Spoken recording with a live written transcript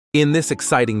In this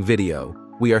exciting video,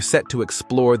 we are set to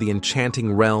explore the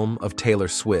enchanting realm of Taylor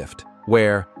Swift,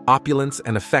 where opulence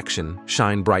and affection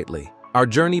shine brightly. Our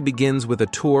journey begins with a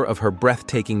tour of her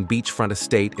breathtaking beachfront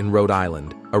estate in Rhode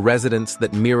Island, a residence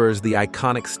that mirrors the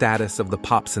iconic status of the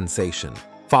pop sensation.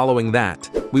 Following that,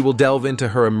 we will delve into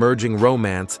her emerging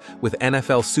romance with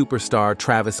NFL superstar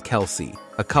Travis Kelce,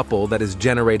 a couple that is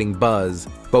generating buzz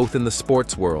both in the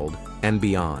sports world and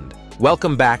beyond.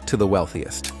 Welcome back to The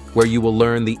Wealthiest, where you will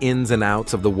learn the ins and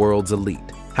outs of the world's elite,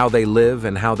 how they live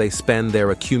and how they spend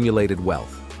their accumulated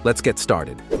wealth. Let's get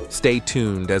started. Stay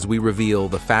tuned as we reveal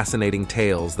the fascinating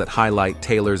tales that highlight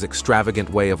Taylor's extravagant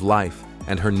way of life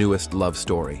and her newest love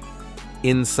story.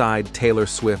 Inside Taylor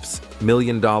Swift's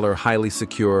million-dollar, highly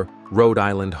secure Rhode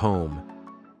Island home.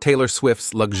 Taylor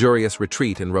Swift's luxurious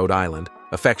retreat in Rhode Island,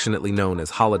 affectionately known as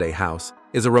Holiday House,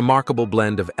 is a remarkable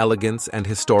blend of elegance and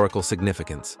historical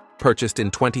significance. Purchased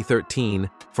in 2013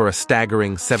 for a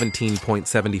staggering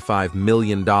 $17.75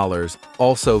 million,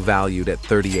 also valued at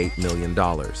 $38 million.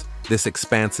 This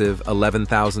expansive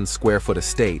 11,000 square foot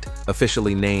estate,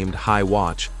 officially named High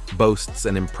Watch, boasts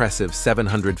an impressive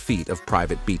 700 feet of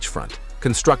private beachfront.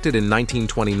 Constructed in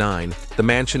 1929, the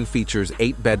mansion features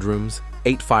 8 bedrooms,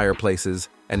 8 fireplaces,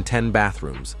 and 10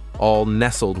 bathrooms, all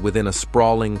nestled within a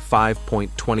sprawling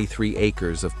 5.23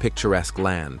 acres of picturesque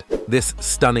land. This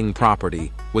stunning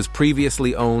property was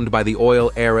previously owned by the oil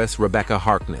heiress Rebecca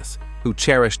Harkness, who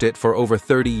cherished it for over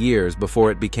 30 years before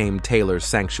it became Taylor's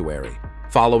sanctuary.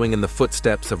 Following in the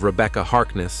footsteps of Rebecca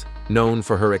Harkness, known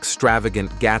for her extravagant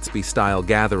Gatsby-style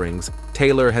gatherings,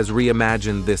 Taylor has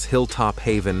reimagined this hilltop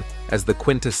haven as the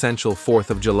quintessential 4th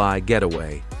of July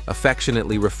getaway,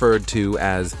 affectionately referred to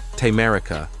as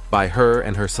Taymerica by her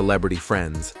and her celebrity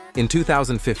friends. In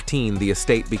 2015, the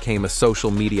estate became a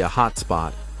social media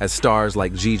hotspot as stars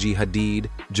like Gigi Hadid,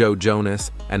 Joe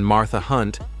Jonas, and Martha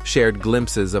Hunt shared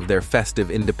glimpses of their festive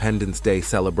Independence Day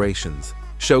celebrations,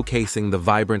 showcasing the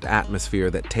vibrant atmosphere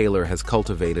that Taylor has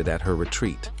cultivated at her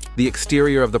retreat. The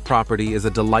exterior of the property is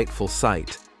a delightful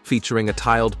sight, featuring a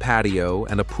tiled patio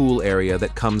and a pool area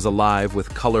that comes alive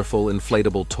with colorful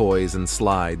inflatable toys and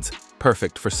slides,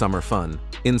 perfect for summer fun.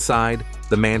 Inside,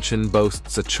 the mansion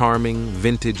boasts a charming,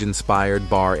 vintage-inspired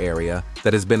bar area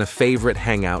that has been a favorite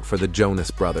hangout for the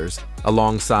Jonas Brothers,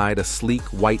 alongside a sleek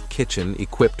white kitchen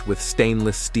equipped with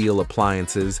stainless steel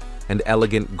appliances and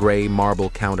elegant gray marble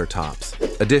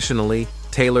countertops. Additionally,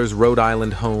 Taylor's Rhode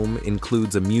Island home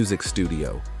includes a music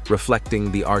studio,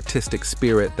 reflecting the artistic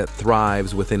spirit that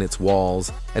thrives within its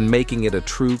walls and making it a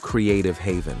true creative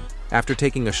haven. After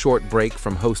taking a short break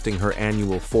from hosting her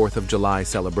annual 4th of July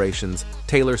celebrations,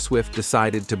 Taylor Swift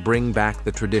decided to bring back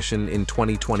the tradition in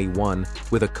 2021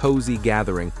 with a cozy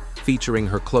gathering featuring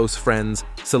her close friends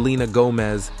Selena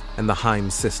Gomez and the Haim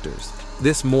sisters.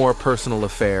 This more personal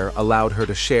affair allowed her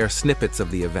to share snippets of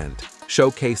the event,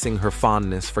 showcasing her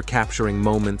fondness for capturing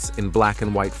moments in black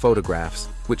and white photographs,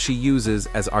 which she uses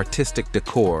as artistic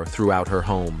decor throughout her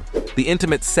home. The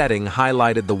intimate setting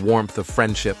highlighted the warmth of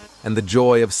friendship and the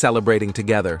joy of celebrating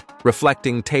together,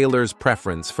 reflecting Taylor's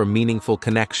preference for meaningful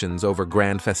connections over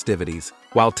grand festivities.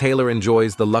 While Taylor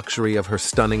enjoys the luxury of her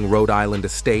stunning Rhode Island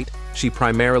estate, she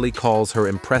primarily calls her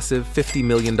impressive $50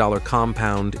 million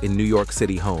compound in New York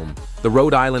City home. The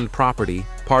Rhode Island property,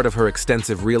 part of her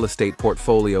extensive real estate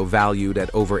portfolio valued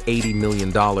at over $80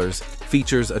 million,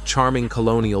 features a charming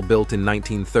colonial built in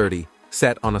 1930,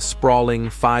 set on a sprawling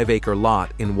 5-acre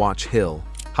lot in Watch Hill.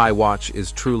 High Watch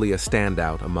is truly a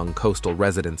standout among coastal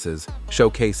residences,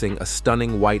 showcasing a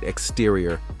stunning white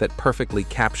exterior that perfectly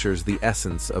captures the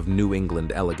essence of New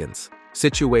England elegance.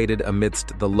 Situated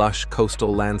amidst the lush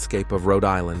coastal landscape of Rhode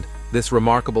Island, this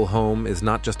remarkable home is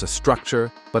not just a structure,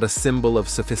 but a symbol of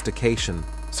sophistication,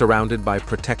 surrounded by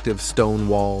protective stone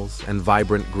walls and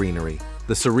vibrant greenery.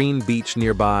 The serene beach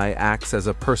nearby acts as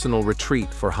a personal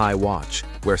retreat for High Watch,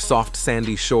 where soft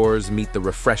sandy shores meet the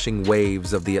refreshing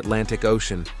waves of the Atlantic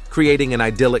Ocean, creating an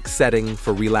idyllic setting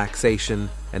for relaxation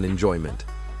and enjoyment.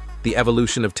 The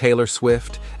evolution of Taylor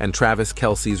Swift and Travis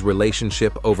Kelce's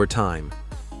relationship over time.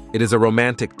 It is a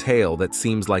romantic tale that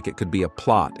seems like it could be a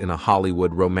plot in a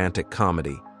Hollywood romantic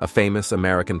comedy. A famous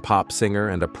American pop singer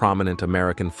and a prominent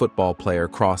American football player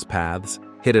cross paths,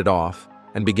 hit it off,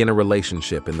 and begin a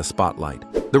relationship in the spotlight.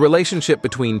 The relationship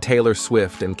between Taylor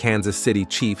Swift and Kansas City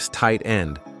Chiefs tight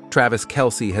end Travis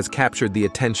Kelce has captured the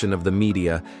attention of the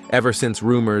media ever since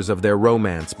rumors of their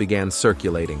romance began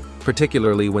circulating,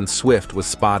 particularly when Swift was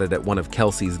spotted at one of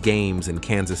Kelce's games in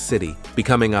Kansas City,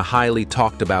 becoming a highly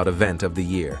talked-about event of the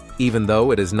year. Even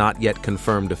though it is not yet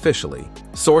confirmed officially,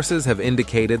 sources have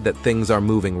indicated that things are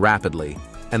moving rapidly,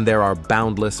 and there are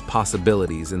boundless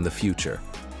possibilities in the future.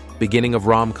 beginning of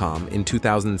rom-com in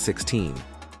 2016.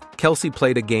 Kelce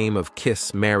played a game of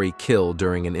kiss, marry, kill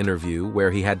during an interview where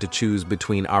he had to choose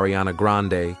between Ariana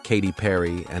Grande, Katy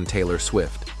Perry, and Taylor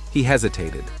Swift. He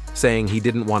hesitated, saying he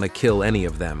didn't want to kill any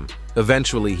of them.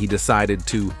 Eventually, he decided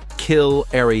to kill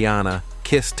Ariana,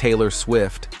 kiss Taylor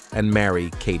Swift, and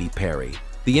marry Katy Perry.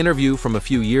 The interview from a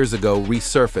few years ago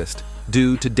resurfaced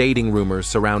due to dating rumors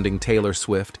surrounding Taylor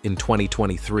Swift in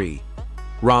 2023.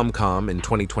 Rom-com in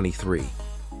 2023.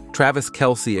 Travis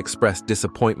Kelce expressed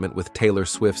disappointment with Taylor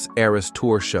Swift's Eras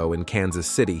Tour show in Kansas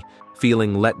City,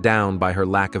 feeling let down by her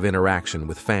lack of interaction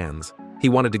with fans. He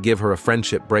wanted to give her a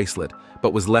friendship bracelet,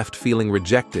 but was left feeling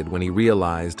rejected when he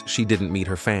realized she didn't meet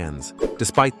her fans.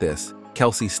 Despite this,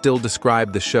 Kelce still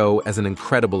described the show as an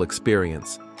incredible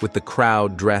experience, with the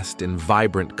crowd dressed in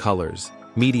vibrant colors.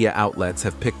 Media outlets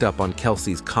have picked up on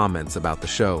Kelce's comments about the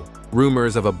show.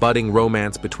 Rumors of a budding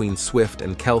romance between Swift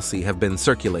and Kelce have been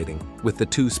circulating, with the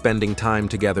two spending time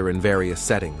together in various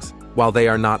settings. While they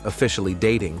are not officially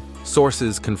dating,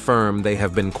 sources confirm they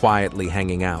have been quietly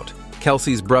hanging out.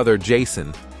 Kelce's brother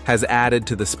Jason has added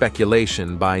to the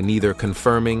speculation by neither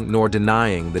confirming nor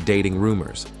denying the dating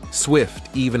rumors.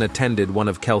 Swift even attended one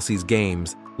of Kelce's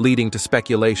games, leading to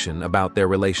speculation about their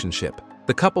relationship.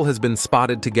 The couple has been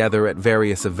spotted together at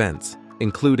various events,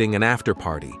 including an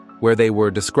after-party, where they were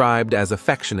described as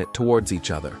affectionate towards each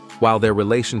other. While their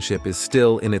relationship is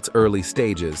still in its early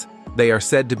stages, they are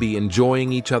said to be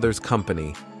enjoying each other's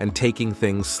company and taking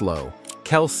things slow.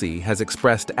 Kelce has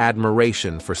expressed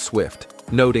admiration for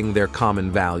Swift, noting their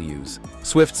common values.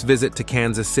 Swift's visit to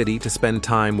Kansas City to spend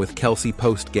time with Kelce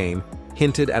post-game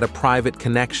hinted at a private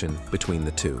connection between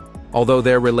the two. Although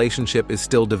their relationship is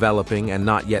still developing and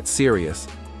not yet serious,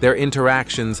 their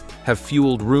interactions have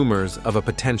fueled rumors of a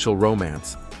potential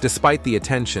romance. Despite the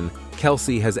attention,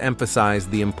 Kelce has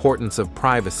emphasized the importance of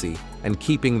privacy and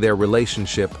keeping their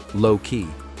relationship low-key.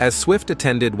 As Swift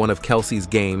attended one of Kelce's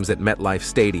games at MetLife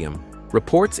Stadium,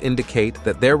 reports indicate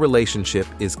that their relationship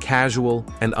is casual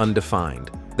and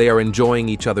undefined. They are enjoying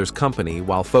each other's company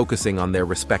while focusing on their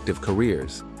respective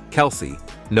careers. Kelce,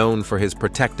 known for his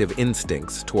protective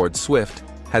instincts towards Swift,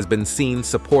 has been seen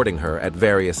supporting her at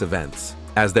various events.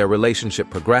 As their relationship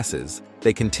progresses,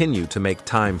 they continue to make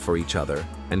time for each other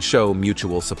and show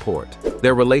mutual support.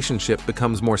 Their relationship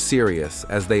becomes more serious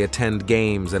as they attend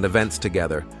games and events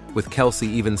together, with Kelce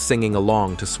even singing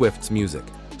along to Swift's music.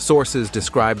 Sources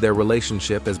describe their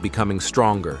relationship as becoming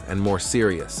stronger and more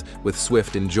serious, with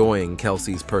Swift enjoying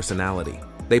Kelce's personality.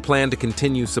 They plan to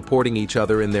continue supporting each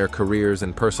other in their careers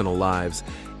and personal lives,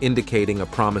 indicating a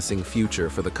promising future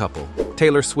for the couple.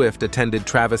 Taylor Swift attended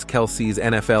Travis Kelce's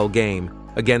NFL game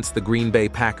against the Green Bay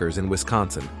Packers in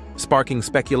Wisconsin, sparking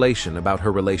speculation about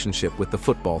her relationship with the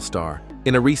football star.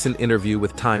 In a recent interview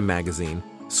with Time magazine,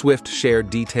 Swift shared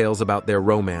details about their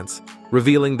romance,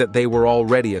 revealing that they were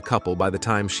already a couple by the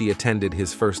time she attended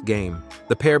his first game.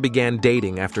 The pair began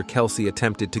dating after Kelce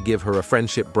attempted to give her a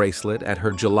friendship bracelet at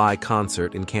her July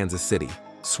concert in Kansas City.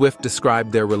 Swift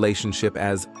described their relationship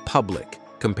as public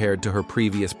compared to her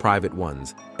previous private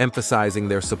ones, emphasizing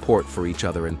their support for each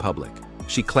other in public.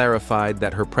 She clarified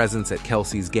that her presence at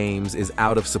Kelce's games is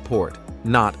out of support,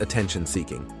 not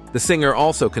attention-seeking. The singer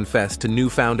also confessed to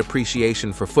newfound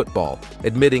appreciation for football,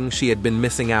 admitting she had been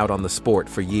missing out on the sport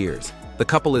for years. The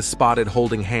couple is spotted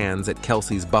holding hands at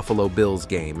Kelce's Buffalo Bills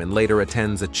game and later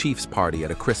attends a Chiefs party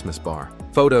at a Christmas bar.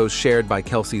 Photos shared by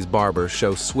Kelce's barber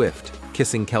show Swift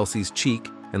kissing Kelce's cheek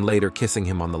and later kissing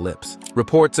him on the lips.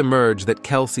 Reports emerge that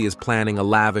Kelce is planning a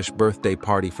lavish birthday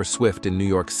party for Swift in New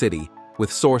York City,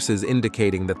 with sources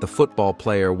indicating that the football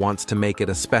player wants to make it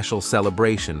a special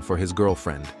celebration for his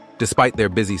girlfriend. Despite their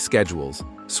busy schedules,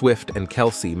 Swift and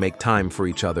Kelce make time for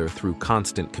each other through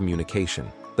constant communication.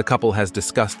 The couple has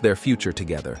discussed their future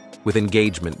together, with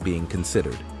engagement being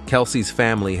considered. Kelce's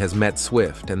family has met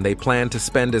Swift, and they plan to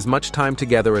spend as much time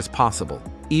together as possible,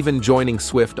 even joining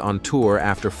Swift on tour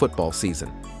after football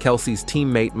season. Kelce's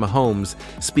teammate Mahomes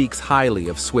speaks highly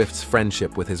of Swift's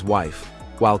friendship with his wife,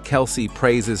 while Kelce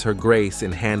praises her grace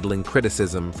in handling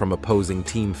criticism from opposing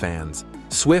team fans.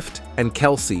 Swift and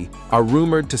Kelce are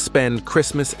rumored to spend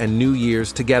Christmas and New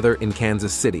Year's together in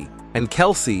Kansas City, and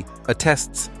Kelce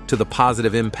attests to the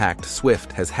positive impact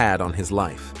Swift has had on his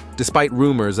life. Despite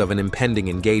rumors of an impending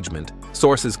engagement,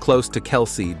 sources close to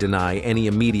Kelce deny any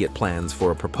immediate plans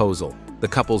for a proposal. The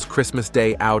couple's Christmas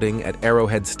Day outing at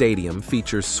Arrowhead Stadium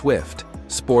features Swift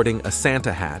sporting a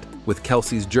Santa hat with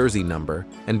Kelce's jersey number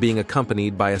and being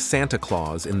accompanied by a Santa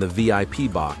Claus in the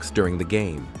VIP box during the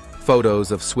game.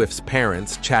 Photos of Swift's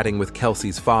parents chatting with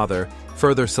Kelce's father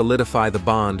further solidify the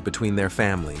bond between their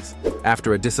families.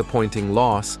 After a disappointing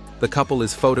loss, the couple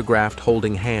is photographed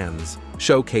holding hands,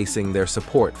 showcasing their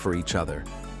support for each other.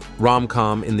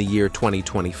 Rom-com in the year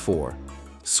 2024.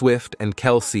 Swift and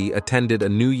Kelce attended a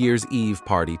New Year's Eve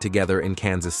party together in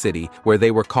Kansas City, where they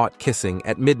were caught kissing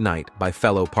at midnight by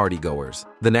fellow partygoers.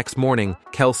 The next morning,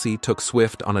 Kelce took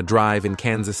Swift on a drive in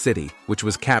Kansas City, which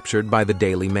was captured by the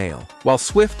Daily Mail. While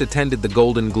Swift attended the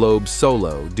Golden Globe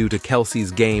solo due to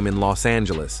Kelce's game in Los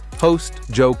Angeles, host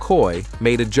Joe Coy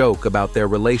made a joke about their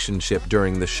relationship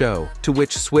during the show, to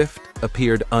which Swift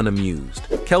appeared unamused.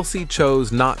 Kelce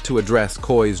chose not to address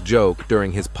Coy's joke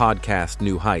during his podcast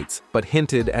New Heights, but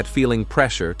hinted at feeling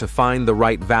pressure to find the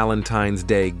right Valentine's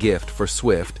Day gift for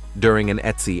Swift during an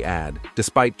Etsy ad.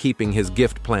 Despite keeping his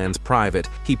gift plans private,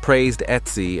 he praised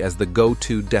Etsy as the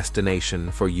go-to destination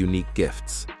for unique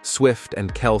gifts. Swift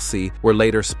and Kelce were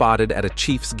later spotted at a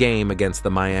Chiefs game against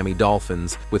the Miami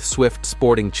Dolphins, with Swift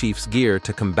sporting Chiefs gear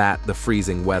to combat the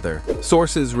freezing weather.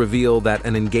 Sources reveal that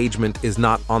an engagement is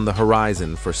not on the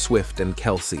horizon for Swift and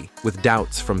Kelce, with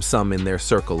doubts from some in their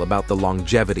circle about the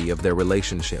longevity of their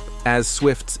relationship. As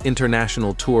Swift's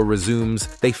international tour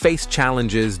resumes, they face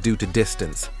challenges due to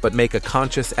distance, but make a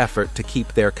conscious effort to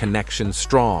keep their connection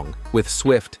strong, with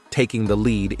Swift taking the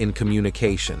lead in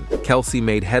communication. Kelce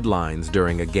made headlines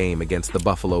during a game against the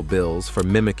Buffalo Bills for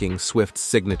mimicking Swift's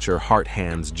signature heart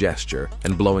hands gesture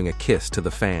and blowing a kiss to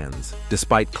the fans.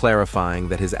 Despite clarifying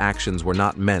that his actions were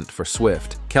not meant for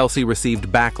Swift, Kelce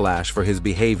received backlash for his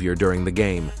behavior during the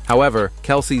game. However,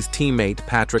 Kelce's teammate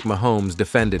Patrick Mahomes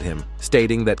defended him,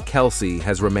 stating that Kelce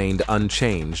has remained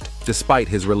unchanged despite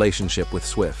his relationship with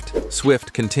Swift.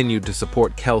 Swift continued to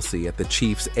support Kelce at the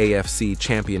Chiefs' AFC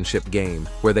Championship game,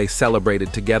 where they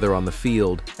celebrated together on the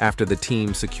field after the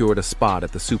team secured a spot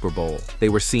at the Super Bowl. They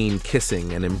were seen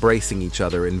kissing and embracing each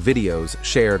other in videos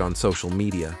shared on social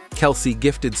media. Kelce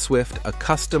gifted Swift a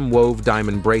custom-wove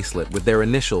diamond bracelet with their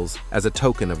initials as a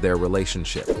token of their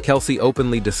relationship. Kelce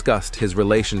openly discussed his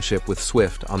relationship with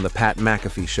Swift on the Pat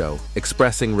McAfee show,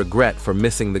 expressing regret for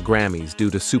missing the Grammys due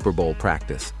to Super Bowl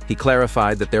practice. He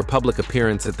clarified that their public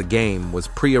appearance at the game was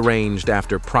prearranged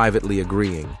after privately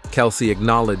agreeing. Kelce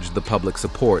acknowledged the public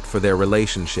support for their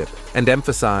relationship and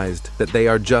emphasized that they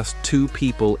are just two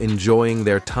people enjoying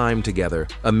their time together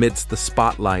amidst the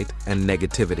spotlight and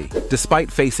negativity.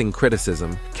 Despite facing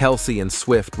criticism, Kelce and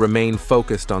Swift remain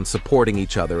focused on supporting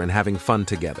each other and having fun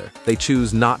together. They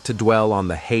choose not to dwell on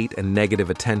the hate and negative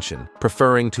attention,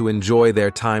 preferring to enjoy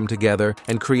their time together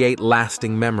and create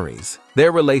lasting memories.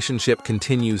 Their relationship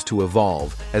continues to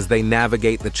evolve as they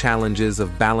navigate the challenges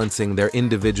of balancing their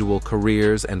individual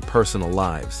careers and personal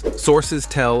lives. Sources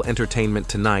tell Entertainment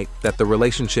Tonight that the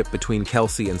relationship between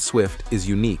Kelce and Swift is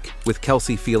unique, with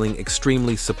Kelce feeling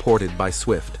extremely supported by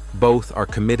Swift. Both are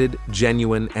committed,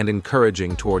 genuine, and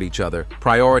encouraging toward each other,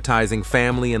 prioritizing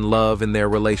family and love in their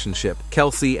relationship.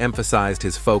 Kelce emphasized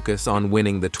his focus on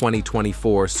winning the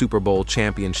 2024 Super Bowl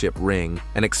championship ring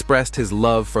and expressed his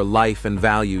love for life and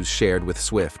values shared with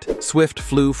Swift. Swift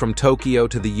flew from Tokyo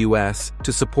to the U.S.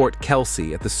 to support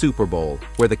Kelce at the Super Bowl,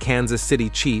 where the Kansas City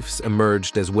Chiefs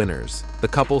emerged as winners. The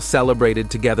couple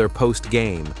celebrated together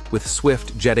post-game, with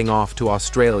Swift jetting off to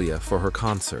Australia for her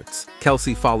concerts.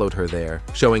 Kelce followed her there,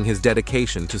 showing his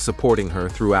dedication to supporting her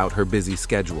throughout her busy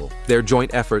schedule. Their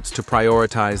joint efforts to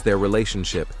prioritize their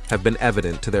relationship have been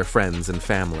evident to their friends and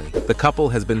family. The couple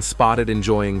has been spotted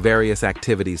enjoying various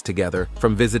activities together,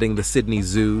 from visiting the Sydney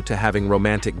Zoo to having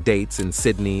romantic dates in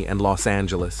Sydney and Los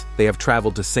Angeles. They have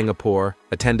traveled to Singapore,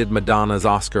 attended Madonna's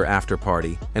Oscar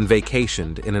after-party, and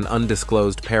vacationed in an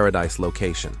undisclosed paradise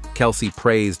location. Kelce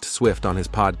praised Swift on his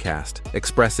podcast,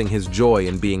 expressing his joy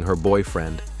in being her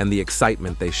boyfriend and the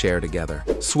excitement they share together.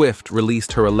 Swift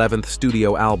released her 11th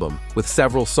studio album, with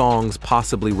several songs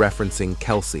possibly referencing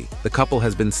Kelce. The couple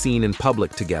has been seen in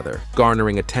public together,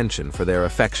 garnering attention for their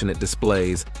affectionate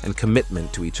displays and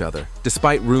commitment to each other.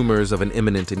 Despite rumors of an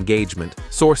imminent engagement,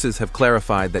 sources have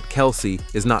clarified that Kelce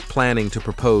is not planning to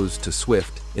propose to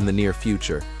Swift in the near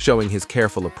future, showing his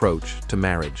careful approach to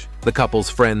marriage. The couple's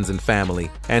friends and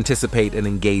family anticipate an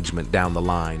engagement down the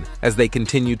line as they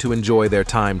continue to enjoy their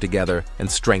time together and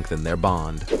strengthen their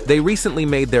bond. They recently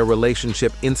made their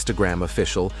relationship Instagram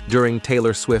official during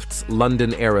Taylor Swift's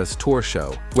London Eras tour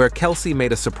show, where Kelce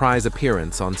made a surprise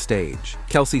appearance on stage.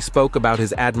 Kelce spoke about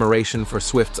his admiration for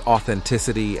Swift's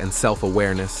authenticity and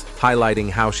self-awareness, highlighting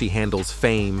how she handles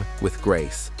fame with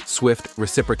grace. Swift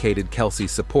reciprocated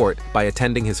Kelce's support by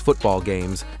attending his football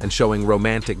games and showing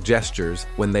romantic gestures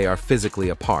when they are physically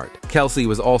apart. Kelce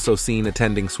was also seen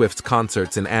attending Swift's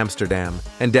concerts in Amsterdam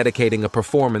and dedicating a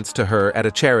performance to her at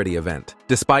a charity event.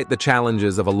 Despite the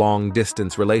challenges of a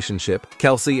long-distance relationship,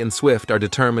 Kelce and Swift are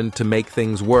determined to make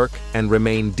things work and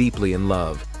remain deeply in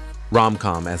love.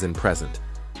 Rom-com as in present.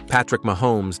 Patrick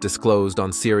Mahomes disclosed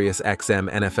on Sirius XM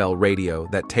NFL radio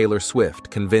that Taylor Swift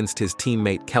convinced his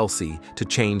teammate Kelce to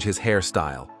change his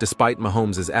hairstyle. Despite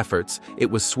Mahomes' efforts,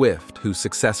 it was Swift who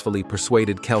successfully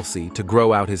persuaded Kelce to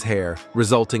grow out his hair,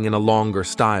 resulting in a longer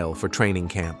style for training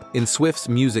camp. In Swift's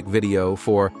music video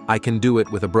for "I Can Do It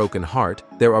With a Broken Heart,"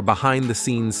 there are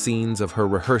behind-the-scenes scenes of her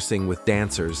rehearsing with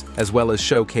dancers, as well as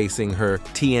showcasing her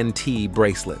TNT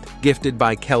bracelet, gifted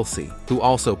by Kelce, who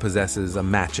also possesses a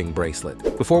matching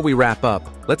bracelet. Before we wrap up,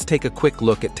 let's take a quick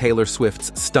look at Taylor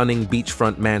Swift's stunning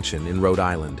beachfront mansion in Rhode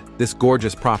Island. This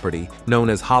gorgeous property,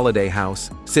 known as Holiday House,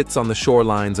 sits on the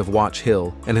shorelines of Watch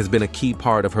Hill and has been a key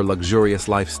part of her luxurious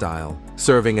lifestyle,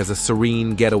 serving as a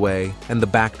serene getaway and the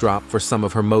backdrop for some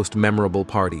of her most memorable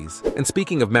parties. And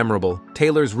speaking of memorable,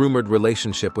 Taylor's rumored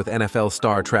relationship with NFL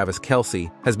star Travis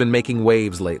Kelce has been making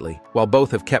waves lately. While both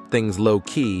have kept things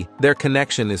low-key, their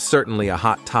connection is certainly a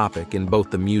hot topic in both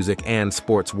the music and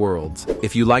sports worlds.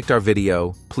 If you liked our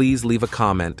video, please leave a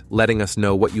comment letting us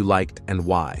know what you liked and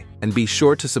why. And be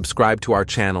sure to subscribe to our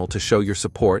channel to show your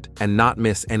support and not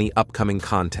miss any upcoming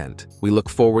content. We look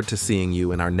forward to seeing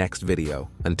you in our next video.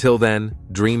 Until then,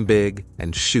 dream big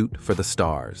and shoot for the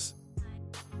stars.